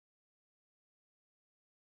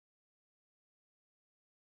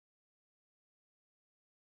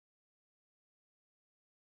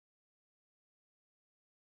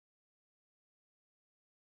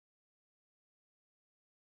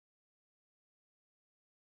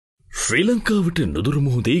ශ්‍රී ලංකාවට නුදුරු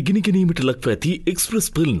මුහුදේ ගිනිගැනීමට ලක්ව ඇති එක්ස්ප්‍රස්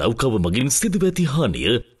පර්ල් නෞකාව මගින් සිදුව ඇති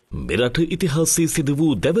හානිය මෙරට ඉතිහාසයේ සිදු වූ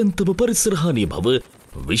දැවැන්තම පරිසර හානිය බව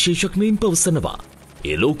විශේෂඥයින් පවසනවා.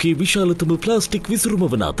 ඒ ලෝකයේ විශාලතම ප්ලාස්ටික් විසුරුම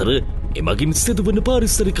වන අතර එමගින් සිදුවන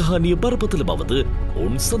පාරිසරික හානිය බරපතල බවද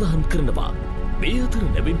ඔවුන් සඳහන් කරනවා. මේ අතර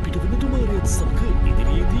නැවෙන් පිටවන දුමාරයත් සමග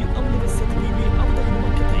ඉදිරියේදී අම්ලව සිදුවීමේ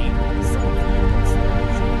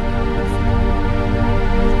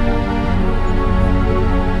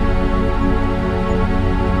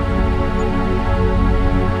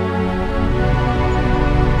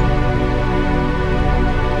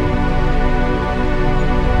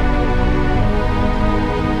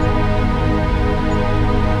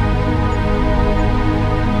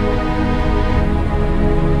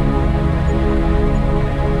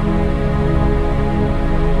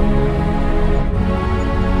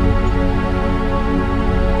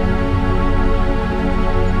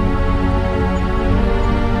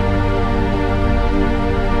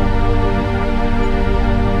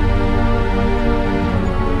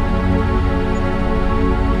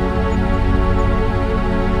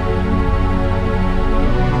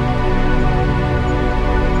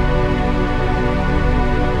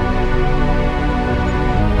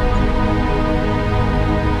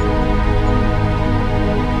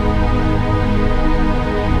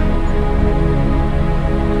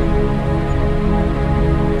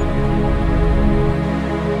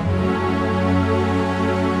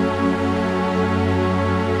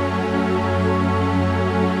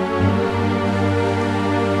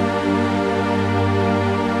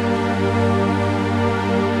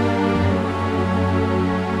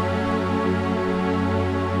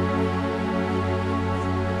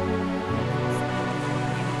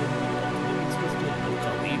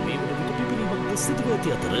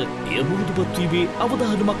අවධානමක් ඇතැයි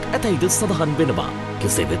අවධානමක් ඇතැයිද සඳහන් වෙනවා.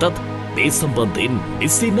 කෙසේ වෙතත් මේ සම්බන්ධයෙන්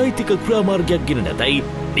එසේ නෛතික ක්‍රියාමාර්ගයක් ගෙන නැතැයි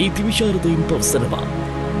නීති විශාරදයින් පවසනවා.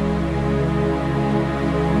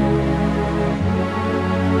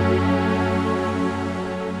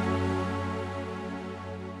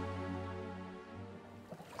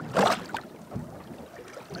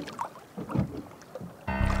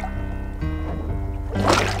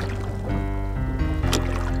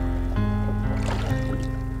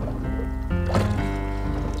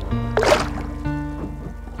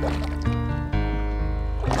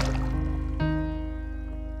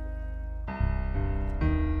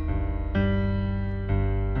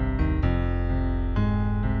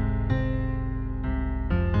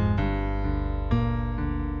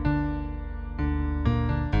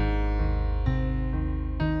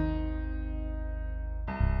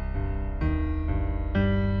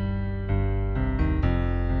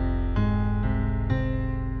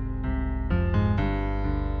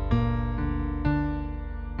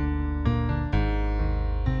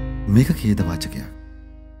 මේක ඛේද වාචකයක්.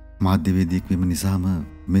 මාධ්‍යවේදියෙක් වීම නිසාම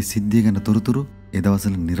මේ සිද්ධිය ගැන තොරතුරු ඒ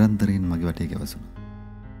දවස්වල නිරන්තරයෙන් මගේ වටේ ගැවසුණා.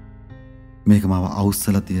 මේක මාව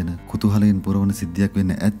අවුස්සලා තියෙන කුතුහලයෙන් පුරවන සිද්ධියක්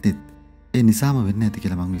වෙන්න ඇත්තෙත් ඒ නිසාම වෙන්න ඇති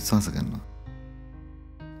කියලා මම විශ්වාස කරනවා.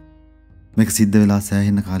 මේක සිද්ධ වෙලා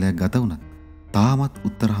සෑහෙන කාලයක් ගත වුණත් තාමත්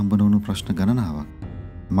උත්තර හම්බ නොවුණු ප්‍රශ්න ගණනාවක්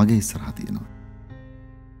මගේ ඉස්සරහා තියෙනවා.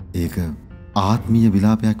 ඒක ආත්මීය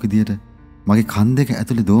විලාපයක් විදියට මගේ කන් දෙක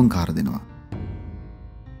ඇතුලේ දෝංකාර දෙනවා.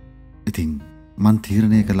 ඉතින් මන්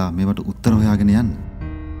තීරණය කළා මේවට උත්තර හොයාගෙන යන්න.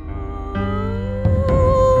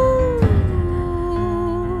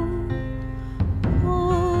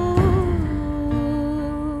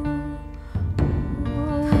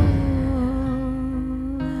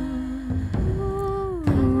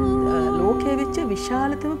 ලෝකයේ වෙච්ච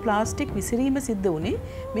විශාලතම ප්ලාස්ටික් විසිරීම සිද්ධ වුණේ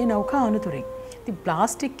මේ නෞකා අනතුරින්. ඉතින්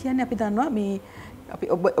ප්ලාස්ටික් කියන්නේ අපි දන්නවා මේ අපි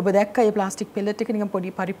ඔබ දැක්ක ඒ ප්ලාස්ටික් පෙලට් එක නිකන්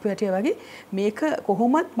පොඩි පරිප්පු ඇටය වගේ. මේක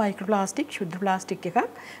කොහොමත් මයික්‍රෝ ප්ලාස්ටික් ශුද්ධ ප්ලාස්ටික් එකක්.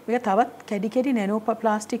 මේක තවත් කැඩි කැඩි නැනෝ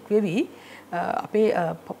ප්ලාස්ටික් වෙවි අපේ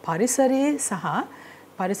පරිසරයේ සහ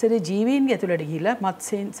පරිසරයේ ජීවීන් ඇතුළට ගිහිල්ලා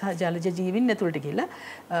මත්ස්‍යයන් සහ ජලජ ජීවීන් ඇතුළට ගිහිල්ලා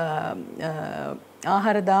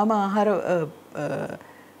ආහාර දාම ආහාර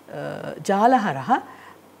ජාල හරහා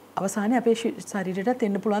අවසානයේ අපේ ශරීරයට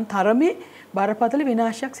එන්න පුළුවන් තරමේ බරපතල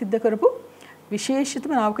විනාශයක් සිද්ධ කරපු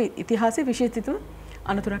විශේෂිතම නාවක ඉතිහාසයේ විශේෂිතම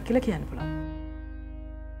අනතුරක් කියලා කියන්න පුළුවන්.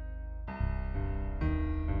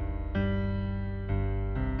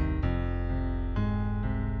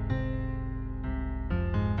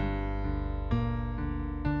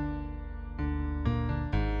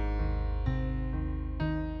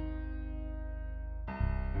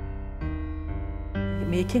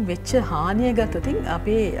 මේකෙන් වෙච්ච හානිය ගත්තොතින්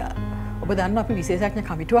අපේ ඔබ දන්න අපි විශේෂඥ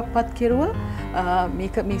කමිටුවක් පත් කෙරුවා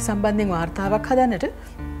මේක මේ සම්බන්ධයෙන් වාර්තාවක් හදන්නට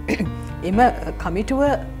එම කමිටුව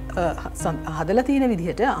හදලා තියෙන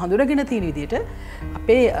විදිහට හඳුනගෙන තියෙන විදිහට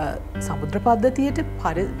අපේ සමුද්‍ර පද්ධතියට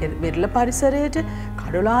වෙරළ පරිසරයට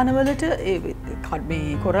කඩොලානවලට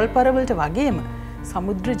මේ කොරල් පරවලට වගේම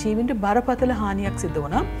සමුද්‍ර ජීවීන්ට බරපතල හානියක් සිද්ධ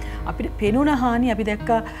වුණා. අපිට පෙනුන හානි අපි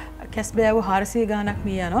දැක්කා කැස්බෑව 400 ගාණක්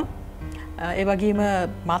මිය යනවා. ඒ වගේම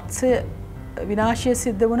මත්ස්‍ය විනාශය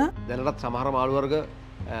සිද්ධ වුණා. දැනටත් සමහර මාළු වර්ග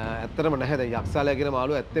ඇත්තටම නැහැ. දැන් යක්ෂාලය කියන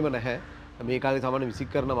මාළු ඇත්තෙම නැහැ. මේ කාලේ සාමාන්‍ය විසික්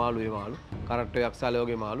කරන මාළු ඒ මාළු. කරට්ටෝ යක්ෂාලය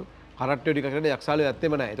වගේ මාළු. කරට්ටෝ ටික කරලා යක්ෂාලය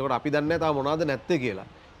ඇත්තෙම නැහැ. ඒකට අපි දන්නේ නැහැ තාම මොනවද නැත්තේ කියලා.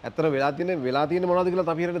 ඇත්තටම වෙලා තියෙන්නේ මොනවද කියලා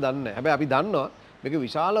අපි හරියට දන්නේ නැහැ. හැබැයි අපි දන්නවා මේක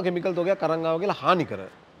විශාල කිමිකල් තෝගයක් අරන් ආවා කියලා හානි කර.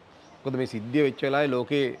 මොකද මේ සිද්ධිය වෙච්ච වෙලාවේ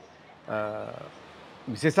ලෝකේ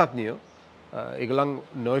විශේෂඥයෝ ඒගොල්ලන්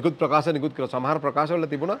නොයෙකුත් ප්‍රකාශ නිකුත් කළා. සමහර ප්‍රකාශවල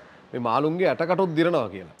තිබුණා මේ මාළුන්ගේ ඇටකටොත් දිරනවා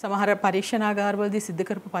කියලා. සමහර පරීක්ෂණාගාරවලදී සිද්ධ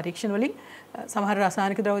කරපු පරීක්ෂණ වලින් සමහර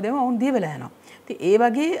රසායනික ද්‍රව්‍ය දෙම වුන් දිය වෙලා යනවා. ඉතින් ඒ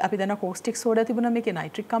වගේ අපි දන්නවා කෝස්ටික් සෝඩා තිබුණා, මේකේ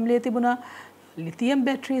නයිට්‍රික් අම්ලය තිබුණා, ලිතියම්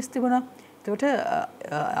බැටරිස් තිබුණා. එතකොට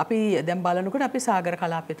අපි දැන් බලනකොට අපි සාගර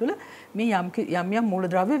කලාපය තුළ මේ යම්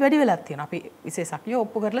මූලද්‍රව්‍ය වැඩි වෙලක් තියෙනවා. අපි විශේෂඥයෝ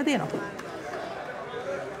ඔප්පු කරලා තියෙනවා.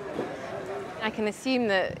 I can assume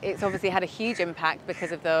that it's obviously had a huge impact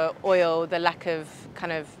because of the oil, the lack of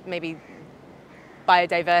kind of maybe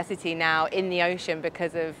biodiversity now in the ocean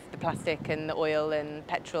because of the plastic and the oil and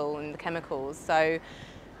petrol and the chemicals. So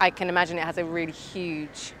I can imagine it has a really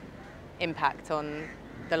huge impact on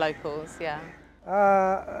the locals, yeah.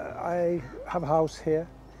 I have a house here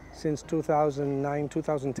since 2009,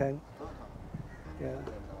 2010. Yeah.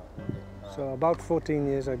 So about 14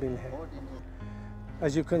 years I've been here.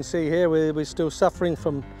 As you can see here, we're still suffering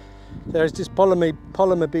from, there's just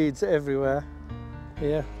polymer beads everywhere.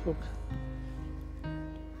 Here, look.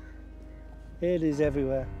 Here it is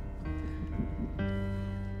everywhere.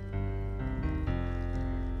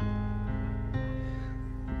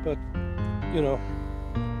 But, you know,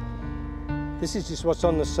 this is just what's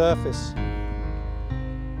on the surface,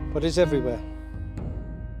 but it's everywhere.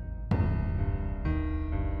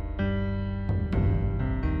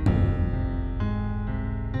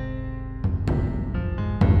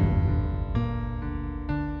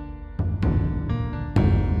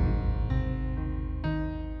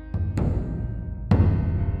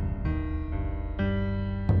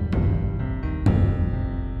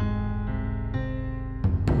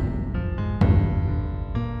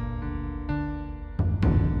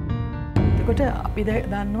 එතකොට අපි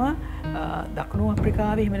දන්නවා දකුණු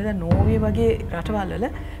අප්‍රිකාවේ එහෙම නැත්නම් Norway වගේ රටවල් වල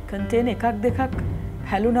container එකක් දෙකක්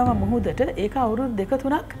හැලුනම මුහුදට ඒක අවුරුදු දෙක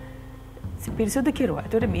තුනක් පිරිසුදු කෙරුවා.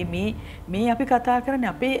 එතකොට මේ අපි කතා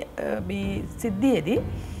කරන්නේ අපේ මේ සිද්ධියේදී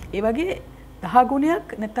ඒ වගේ 10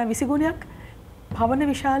 ගුණයක් නැත්නම් 20 ගුණයක් පවන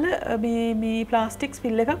විශාල මේ ප්ලාස්ටික්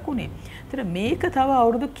ස්පිල් එකක් උනේ. එතකොට මේක තව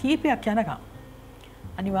අවුරුදු කීපයක් යනකම්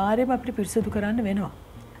අනිවාර්යයෙන්ම අපිට පිරිසුදු කරන්න වෙනවා.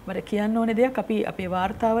 මට කියන්න ඕනේ දෙයක් අපි අපේ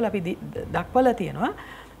වාර්තාවල අපි දක්වලා තියෙනවා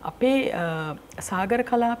අපේ සාගර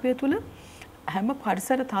කලාපය තුල හැම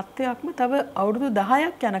පරිසර තත්ත්වයක්ම තව අවුරුදු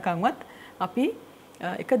 10ක් යනකම්වත් අපි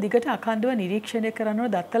එක දිගට අඛණ්ඩව නිරීක්ෂණය කරන්න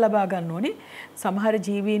ඕනේ, දත්ත ලබා ගන්න ඕනේ. සමහර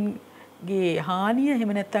ජීවීන්ගේ හානිය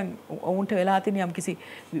එහෙම නැත්නම් ඔවුන්ට වෙලා තියෙන යම්කිසි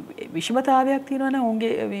විෂමතාවයක් තියෙනවා නම්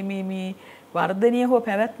ඔවුන්ගේ මේ වර්ධනීය හෝ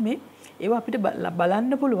පැවැත්මේ ඒවා අපිට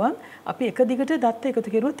බලන්න පුළුවන් අපි එක දිගට දත්ත එකතු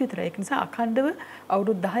කරුවොත් විතරයි. ඒක නිසා අඛණ්ඩව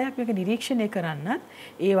අවුරුදු 10ක් මේක නිරීක්ෂණය කරන්නත්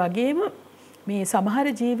ඒ වගේම මේ සමහර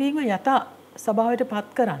ජීවීන්ව යථා ස්වභාවයට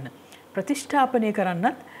පත් කරන්න ප්‍රතිෂ්ඨාපනය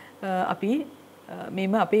කරන්නත් අපි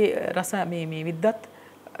මේම අපේ මේ විද්වත්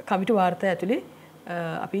කමිටු වාර්තා ඇතුලේ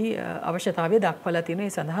අපි අවශ්‍යතාවය දක්වලා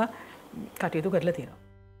තියෙනවා. ඒ සඳහා කටයුතු කරලා තියෙනවා.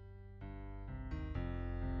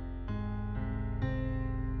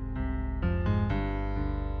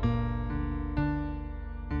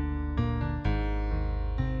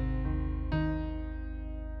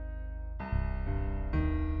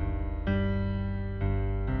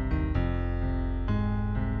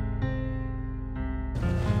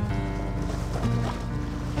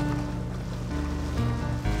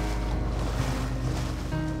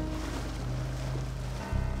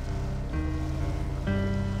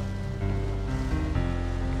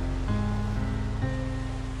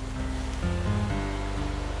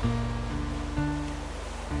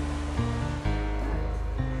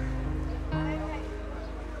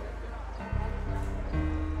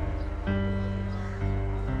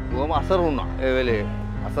 අසරණ වුණා ඒ වෙලේ.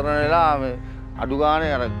 අසරණ වෙලා මේ අඩු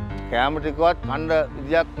ගානේ අර කැම ටිකවත් කන්න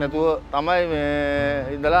විදියක් නැතුව තමයි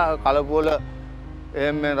මේ ඉඳලා කලපුවල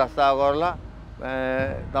එහෙම රස්සා කරලා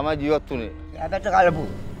තමයි ජීවත් වුනේ. යාකට කලපුව.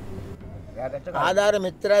 ආධාර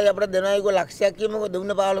මිත්‍රායි අපිට දෙනයි කො ලක්ෂයක් කියමුකෝ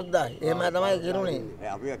දුන්න 15000. එහෙම තමයි කිරුනේ.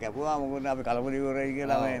 අපි කැපුවා මොකද අපි කලපුව ඉවරයි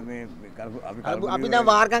කියලා මේ අපි දැන්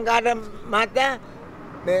වාර්කම් කාට මහත්තයා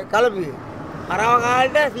මේ කලපුවේ. හරව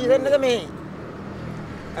කාලේට සීසන් එක මේ.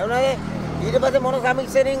 එවුනාගේ ඊට පස්සේ මොන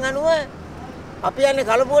සමීක්ෂණයෙන් අනුව අපි යන්නේ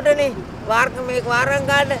කලපුවටනේ මේ වාරම්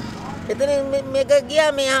ගන්න. එතන මේක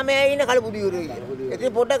ගියා මෙහා මෙහා ඉන්න කලපුදියුරේ ගියා.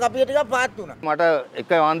 ඉතින් පොඩ්ඩක් අපිට ටිකක් පාත් වුණා. මට එක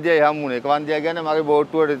වන්දියයි හම්බුනේ. එක වන්දිය කියන්නේ මගේ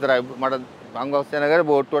බෝට්ටුවට විතරයි. මට බංගස් යනකර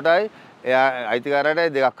බෝට්ටුවටයි එයා අයිතිකාරයටයි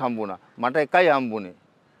දෙකක් හම්බුණා. මට එකයි හම්බුනේ.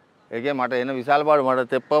 ඒකේ මට එන විශාල පාඩු මට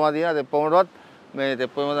තෙප්පම දිනා තෙප්පමටවත් මේ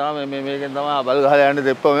තෙප්පම තමයි මේකෙන් තමයි බල් ගහලා යන්නේ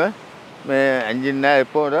තෙප්පම. මේ එන්ජින් නැහැ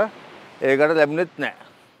එප්පමට. ඒකට ලැබුණෙත් නැහැ.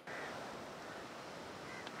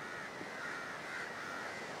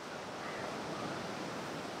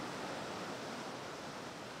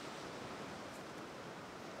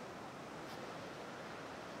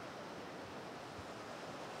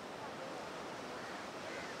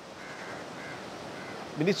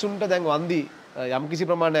 මිනිස්සුන්ට දැන් වන්දි යම් කිසි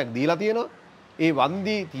ප්‍රමාණයක් දීලා තියෙනවා. ඒ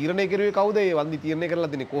වන්දි තීරණය කරුවේ කවුද? ඒ වන්දි තීරණය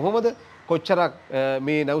කරලා දෙන්නේ කොහොමද? කොච්චරක්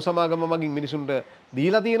මේ නැව් සමාගම මගින් මිනිසුන්ට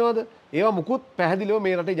දීලා තියෙනවද? ඒවා මුකුත් පැහැදිලිව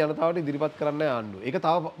මේ රටේ ජනතාවට ඉදිරිපත් කරන්න ආණ්ඩුව. ඒක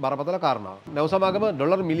තව බරපතල කාරණාවක්. නැව් සමාගම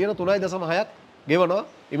ඩොලර් මිලියන 3.6ක් ගෙවනවා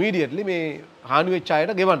ඉමීඩියට්ලි මේ හානි වෙච්ච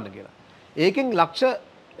අයට ගෙවන්න කියලා. ඒකෙන්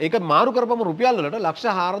ඒක මාරු කරපම රුපියල් වලට ලක්ෂ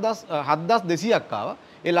 7200ක් ආවා.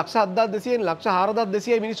 ඒ ලක්ෂ 7200න් ලක්ෂ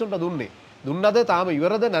 4200යි මිනිසුන්ට දුන්නේ. දුන්නද තාම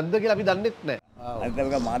ඉවරද නැද්ද කියලා අපි දන්නෙත් නැහැ.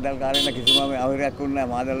 අනිත් මාදල් කාලේ ඉන්න කිසිම අවහිරයක් වුණේ නැහැ.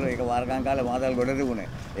 මාදල් වල ඒක වාරකම් කාලේ මාදල් ගොඩ තිබුණේ.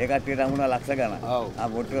 ඒ කට්ටියට හමුණා ලක්ෂ ගණන්. ආ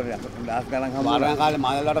පොට්ටු දහස් ගණන් හමුණා. වාරකම් කාලේ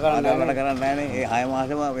මාදල් වලට කරන්නේ නැහැ. ඒ 6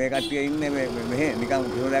 මාසෙම මේ කට්ටිය ඉන්නේ මෙහෙ නිකන්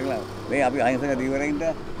කිව්ව දැක්ලා. මේ අපි අහිංසක දීවරින්ට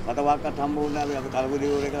කතවක්වත් හම්බ වුණා. අපි කලබු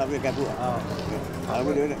දීවරේක අපි කැපුවා.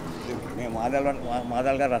 කලබු දීවරේ මේ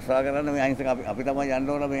මාදල් ගා රස්සා කරන්න මේ අහිංසක අපි තමයි යන්න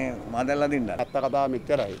ඕන මේ මාදල් අදින්න. ඇත්ත කතාව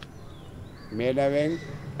මෙච්චරයි. මේ නැවෙන්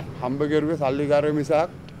හම්බ කරුවේ සල්ලිකාරයෝ මිසක්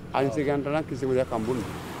අහිංසකයන්ට නම් කිසිම දෙයක් හම්බුන්නේ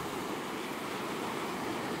නැහැ.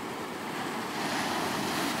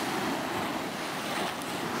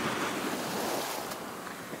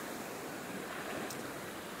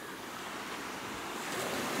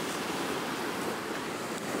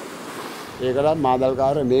 ඒකලත්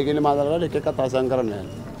මාදල්කාරයෝ මේ කියන මාදල්කාරයෝ එක එකක් අසං කරන්නේ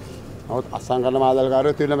නැහැ. නමුත් අසං කරන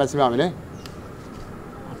මාදල්කාරයෝ තියෙන මැසිමාමනේ.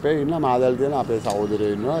 අපේ ඉන්න මාදල් තියෙන අපේ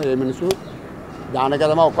සහෝදරයෝ ඉන්නවා. ඒ මිනිස්සු දානක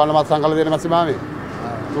තමයි ඔක්කොම අසං කරලා දෙන මැසිමාමේ.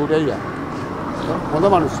 චූටි අයියා. හොඳ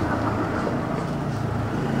මිනිස්සු.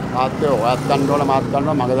 ආත්තේ ඔයත් ගන්න ඕන මාත්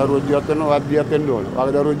ගන්නවා මගේ දරුවෝ ජීවත් වෙනවා ඔයත් ජීවත් වෙන්න ඕන.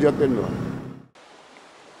 වගේ දරුවෝ ජීවත් වෙන්න ඕන.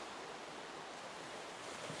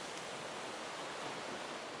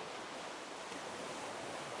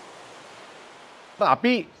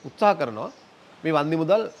 අපි උත්සාහ කරනවා මේ වන්දි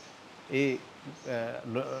මුදල් ඒ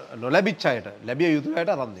නොලැබිච්ච අයට ලැබිය යුතු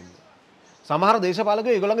අයට අරන් දෙන්න. සමහර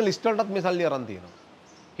දේශපාලකයෝ ඒගොල්ලන්ගේ ලිස්ට් වලටත් මේ සල්ලි අරන් තියෙනවා.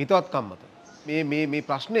 හිතවත්කම් මත. මේ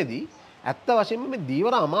ප්‍රශ්නේදී ඇත්ත වශයෙන්ම මේ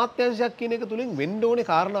දීවර අමාත්‍යාංශයක් කියන එක තුලින් වෙන්න ඕනේ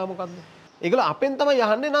කාරණා මොකද්ද? ඒගොල්ලෝ අපෙන් තමයි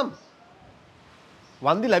අහන්නේ නම්.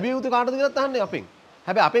 වන්දි ලැබිය යුතු කාටද කියලාත් අහන්නේ අපෙන්.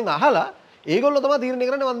 හැබැයි අපෙන් අහලා ඒගොල්ලෝ තමයි තීරණය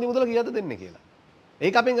කරන්නේ වන්දි මුදල කීයද දෙන්නේ කියලා.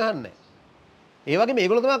 ඒක අපෙන් අහන්නේ. ඒ වගේම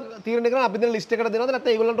ඒගොල්ලෝ තමයි තීරණය කරන්නේ අපි දෙන ලිස්ට් එකට දෙනවද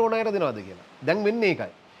නැත්නම් ඒගොල්ලන්ට ඕන අයට දෙනවද කියලා. දැන් වෙන්නේ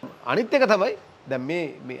ඒකයි. අනිත් එක තමයි දැන්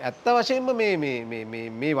මේ ඇත්ත වශයෙන්ම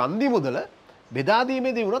මේ වන්දි මුදල බෙදා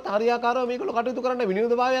දීමේදී වුණත් හරියාකාරව මේගොල්ලෝ කටයුතු කරන්න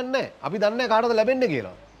විනිවිදභාවයක් නැහැ. අපි දන්නේ නැහැ කාටද ලැබෙන්නේ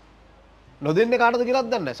කියලා. නොදෙන්නේ කාටද කියලාත්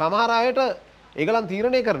දන්නේ නැහැ. සමහර අයට ඒගොල්ලන්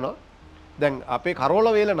තීරණය කරනවා. දැන් අපේ කරෝල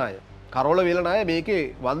වේලනාය මේකේ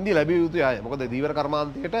වන්දි ලැබිය යුතු අය. මොකද දීවර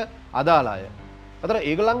කර්මාන්තයට අදාළ අය. අතන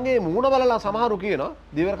ඒගොල්ලන්ගේ මූණ බලලා සමහරු කියනවා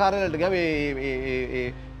දීවර කාර්යාලයට ගියාම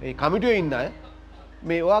මේ කමිටුවේ ඉන්න අය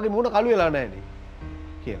මේ ඔයාගේ මූණ කළු වෙලා නැහැ නේ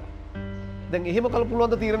කියලා. දැන් එහෙම කළ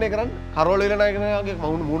පුළුවන් ද තීරණය කරන්න? කරෝල වේලනායකගේ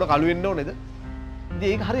මූණ කළු වෙන්න ඕනේද? ඉතින්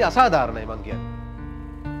ඒක හරි අසාධාරණයි මං කියන්නේ.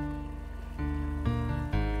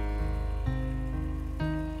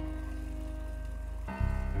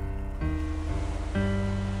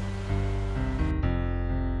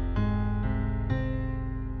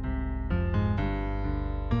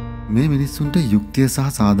 මේ මිනිස්සුන්ට යුක්තිය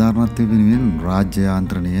සහ සාධාරණත්වය වෙනුවෙන් රාජ්‍ය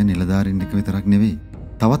යාන්ත්‍රණය නිලධාරීන් එක විතරක් නෙවෙයි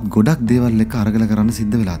තවත් ගොඩක් දේවල් එක අරගල කරන්න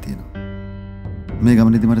සිද්ධ වෙලා තියෙනවා. මේ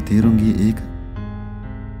ගමනේදී මට තේරුම් ගියේ ඒක.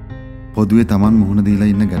 පොදුවේ Taman මුහුණ දීලා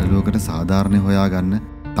ඉන්න ගැටලුවකට සාධාරණ හොයාගන්න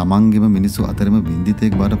Tamanගෙම මිනිස්සු අතරම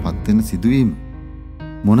බින්දිතෙක් බවට පත් වෙන සිදුවීම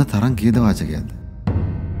මොන තරම් කේදවාචකයක්ද?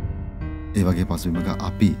 ඒ වගේ පසුබිමක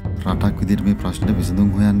අපි රටක් විදිහට මේ ප්‍රශ්නෙට විසඳුම්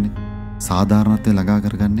හොයන්නේ සාධාරණත්වය ළඟා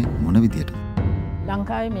කරගන්නේ මොන විදියටද?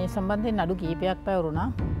 ලංකාවේ මේ සම්බන්ධයෙන් නඩු කීපයක් පැවරුණා.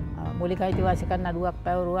 මූලික අයිතිවාසිකම් නඩුවක්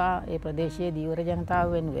පැවරුවා ඒ ප්‍රදේශයේ දීවර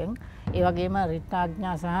ජනතාව වෙනුවෙන්. ඒ වගේම රිට්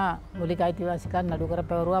ආඥා සහ මූලික අයිතිවාසිකම් නඩු කර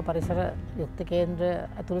පැවරුවා පරිසර යුක්ත කේන්ද්‍ර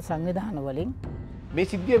ඇතුළු සංවිධාන වලින්. මේ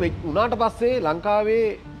සිද්ධිය වුණාට පස්සේ ලංකාවේ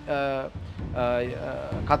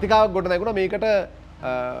කතිකාවක් ගොඩ නැගුණා මේකට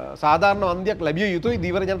සාධාරණ වන්දියක් ලැබිය යුතුයි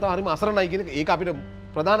දීවර ජනතාව හරිම අසරණයි කියන එක අපිට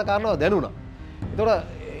ප්‍රධාන කාරණාව දැනුණා. ඒතකොට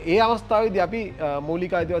ඒ අවස්ථාවේදී අපි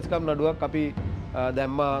මූලික අයිතිවාසිකම් නඩුවක් අපි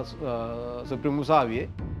දැම්මා සුප්‍රීම උසාවියේ.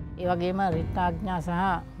 ඒ වගේම රිට්නාඥා සහ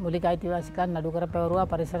මූලික අයිතිවාසිකම් නඩුකර පැවරුවා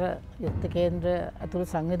පරිසර යුක්ත කේන්ද්‍ර ඇතුළු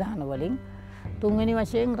සංවිධාන වලින්. තුන්වෙනි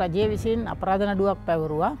වශයෙන් රජය විසින් අපරාධ නඩුවක්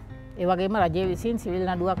පැවරුවා. ඒ වගේම රජය විසින් සිවිල්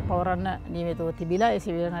නඩුවක් පවරන්න නියමිතව තිබිලා ඒ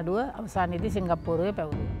සිවිල් නඩුව අවසානයේදී සිංගප්පූරුවේ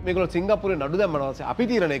පැවරුවා. මේගොල්ලෝ සිංගප්පූරුවේ නඩු දැම්මම පස්සේ අපි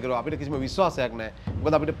තීරණය කරුවා අපිට කිසිම විශ්වාසයක් නැහැ.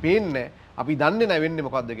 මොකද අපිට පේන්නේ අපි දන්නේ නැහැ වෙන්නේ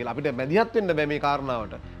මොකද්ද කියලා. අපිට මැදිහත් වෙන්න බෑ මේ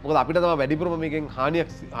කාරණාවට. මොකද අපිට තමයි වැඩිපුරම මේකෙන්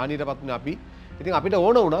හානියටපත් වෙන්නේ අපි. ඉතින් අපිට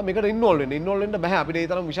ඕන වුණා මේකට ඉන්වෝල්ව් වෙන්න. ඉන්වෝල්ව් වෙන්න බෑ. අපිට ඒ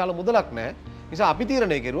තරම් විශාල මුදලක් නැහැ. නිසා අපි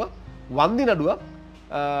තීරණය කරුවා වන්දි නඩුවක්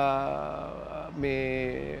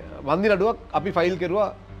වන්දි නඩුවක් අපි ෆයිල් කරුවා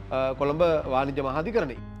කොළඹ වාණිජ්‍ය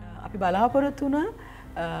මහාධිකරණයේ. අපි බලාපොරොත්තු වුණ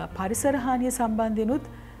පරිසර හානිය සම්බන්ධෙනුත්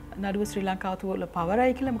නඩුව ශ්‍රී ලංකාව තුළ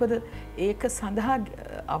පවරයි කියලා. මොකද ඒක සඳහා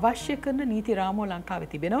අවශ්‍ය කරන නීති රාමුව ලංකාවේ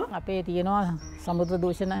තිබෙනවා. අපේ තියෙනවා සමුද්‍ර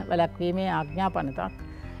දූෂණ වැළැක්වීමේ ආඥා පනතක්.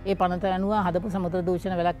 ඒ පනත අනුව හදපු සමුද්‍ර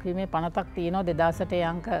දූෂණ වැළැක්වීමේ පනතක් තියෙනවා 2008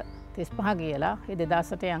 අංක 35 කියලා. ඒ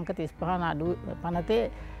 2008 අංක 35 නඩු පනතේ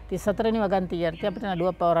 34 වෙනි වගන්තිය යටතේ අපිට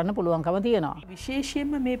නඩුවක් පවරන්න පුළුවන්කම තියෙනවා.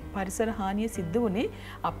 විශේෂයෙන්ම මේ පරිසර හානිය සිද්ධ වුණේ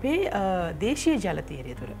අපේ දේශීය ජල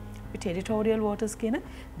තීරය තුළ. ටෙරිටෝරියල් වෝටර්ස් කියන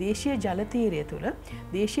දේශීය ජල තීරය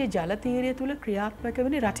තුළ ක්‍රියාත්මක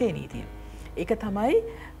වෙන රටේ නීතිය. ඒක තමයි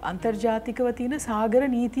අන්තර්ජාතිකව තියෙන සාගර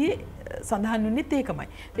නීතියේ සඳහන් වෙන්නේත් ඒකමයි.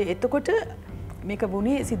 එතකොට මේක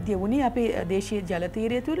වුණේ සිද්ධිය වුණේ අපේ දේශීය ජල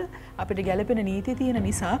තීරය තුළ අපිට ගැළපෙන නීති තියෙන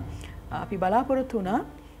නිසා අපි බලාපොරොත්තු වුණා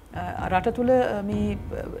රට තුළ මේ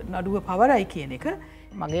නඩුව පවරයි කියන එක.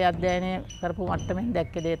 මගේ අධ්‍යයනය කරපු මට්ටමින්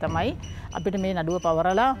දැක්ක දේ තමයි අපිට මේ නඩුව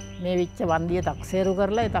පවරලා මේ විච්ච වන්දිය තක්සේරු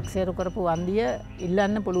කරලා ඒ තක්සේරු කරපු වන්දිය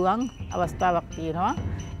ඉල්ලන්න පුළුවන් අවස්ථාවක් තියෙනවා.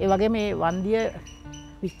 ඒ වගේ මේ වන්දිය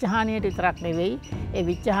විච්චහානියට විතරක් නෙවෙයි ඒ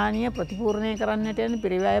විච්චහානිය ප්‍රතිපූර්ණය කරන්නට යන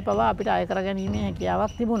පිරිවැය පවා අපිට අය කර ගැනීමේ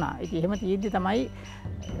හැකියාවක් තිබුණා. ඉතින් එහෙම තියෙද්දි තමයි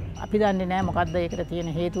අපි දන්නේ නැහැ මොකද්ද ඒකට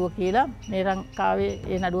තියෙන හේතුව කියලා. මේ ලංකාවේ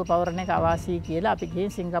ඒ නඩුව පවරන එක අවාසි කියලා අපි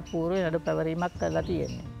ගිහින් සිංගප්පූරුවේ නඩු පැවරීමක් කරලා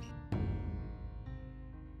තියෙන්නේ.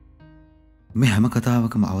 මේ හැම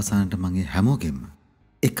කතාවකම අවසානට මගේ හැමෝගෙම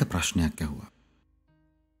එක ප්‍රශ්නයක් ඇහුවා.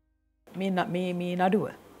 මේ නඩුව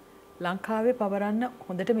ලංකාවේ පවරන්න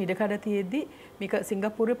හොඳටම ඉඩකඩ තියෙද්දි මේක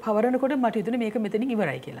සිංගප්පූරුවේ පවරනකොට මට හිතුනේ මේක මෙතනින්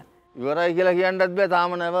ඉවරයි කියලා. ඉවරයි කියලා කියන්නත් බෑ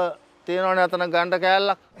තාම නැව තියෙනවනේ අතන ගන්න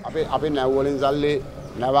කෑල්ලක්. අපි නැව් වලින් සල්ලි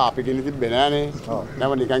නැව අපි ගිනි තිබ්බේ නෑනේ.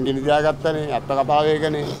 නැව නිකන් ගිනි තියාගත්තනේ. අත්ත කතාව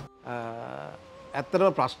ඒකනේ. ඇත්තටම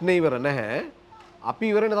ප්‍රශ්නේ ඉවර නැහැ. අපි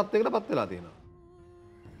ඉවරනේ තත්යකටපත් වෙලා තියෙනවා.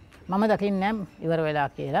 මම දකින්නේ ඉවර වෙලා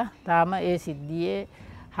කියලා. තාම ඒ සිද්ධියේ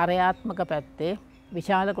හරයාත්මක පැත්තේ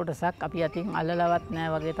විශාල කොටසක් අපි අතින් අල්ලලවත්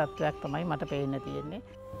නෑ වගේ තත්ත්වයක් තමයි මට පේන්න තියෙන්නේ.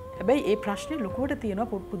 හැබැයි ඒ ප්‍රශ්නේ ලොකුවට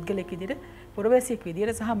තියෙනවා පුද්ගලෙක් විදිහට, පුරවැසියෙක්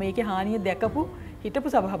විදිහට සහ මේකේ හානිය දැකපු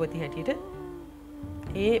හිටපු සභාපති හැටියට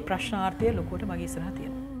ඒ ප්‍රශ්නාර්ථය ලොකුවට මගේ ඉස්සරහා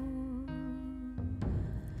තියෙනවා.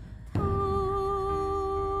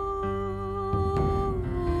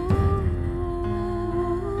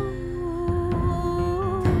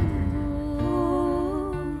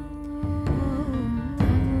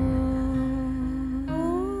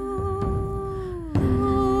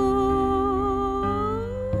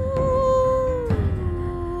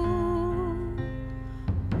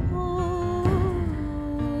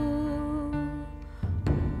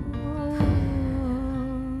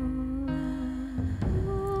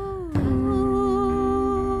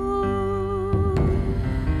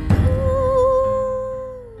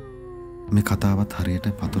 මේ කතාවත් හරියට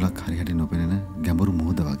පතුලක් හරියට නොපෙනෙන ගැඹුරු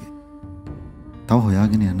මුහුද වගේ. තව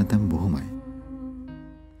හොයාගෙන යන්න තැන් බොහොමයි.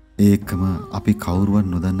 ඒකම අපි කවුරුවත්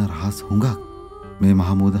නොදන්න රහස් හුඟක් මේ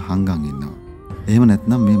මහමුද හංගන් ඉන්නවා. එහෙම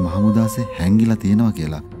නැත්නම් මේ මහමුදාසේ හැංගිලා තියෙනවා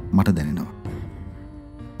කියලා මට දැනෙනවා.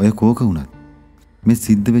 ඔය කෝක වුණත් මේ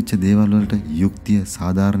සිද්ධ වෙච්ච දේවල් වලට යුක්තිය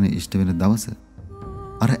සාධාරණ ඉෂ්ට වෙන දවස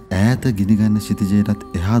අර ඈත ගිනි ගන්න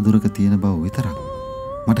ශිතිජයටත් එහා දුරක තියෙන බව විතරක්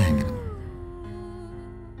මට හැඟෙනවා.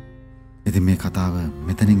 ඉතින් මේ කතාව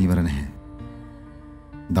මෙතනින් ඉවර නැහැ.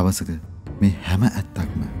 දවසක මේ හැම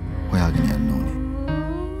ඇත්තක්ම හොයාගෙන යන්න ඕනේ.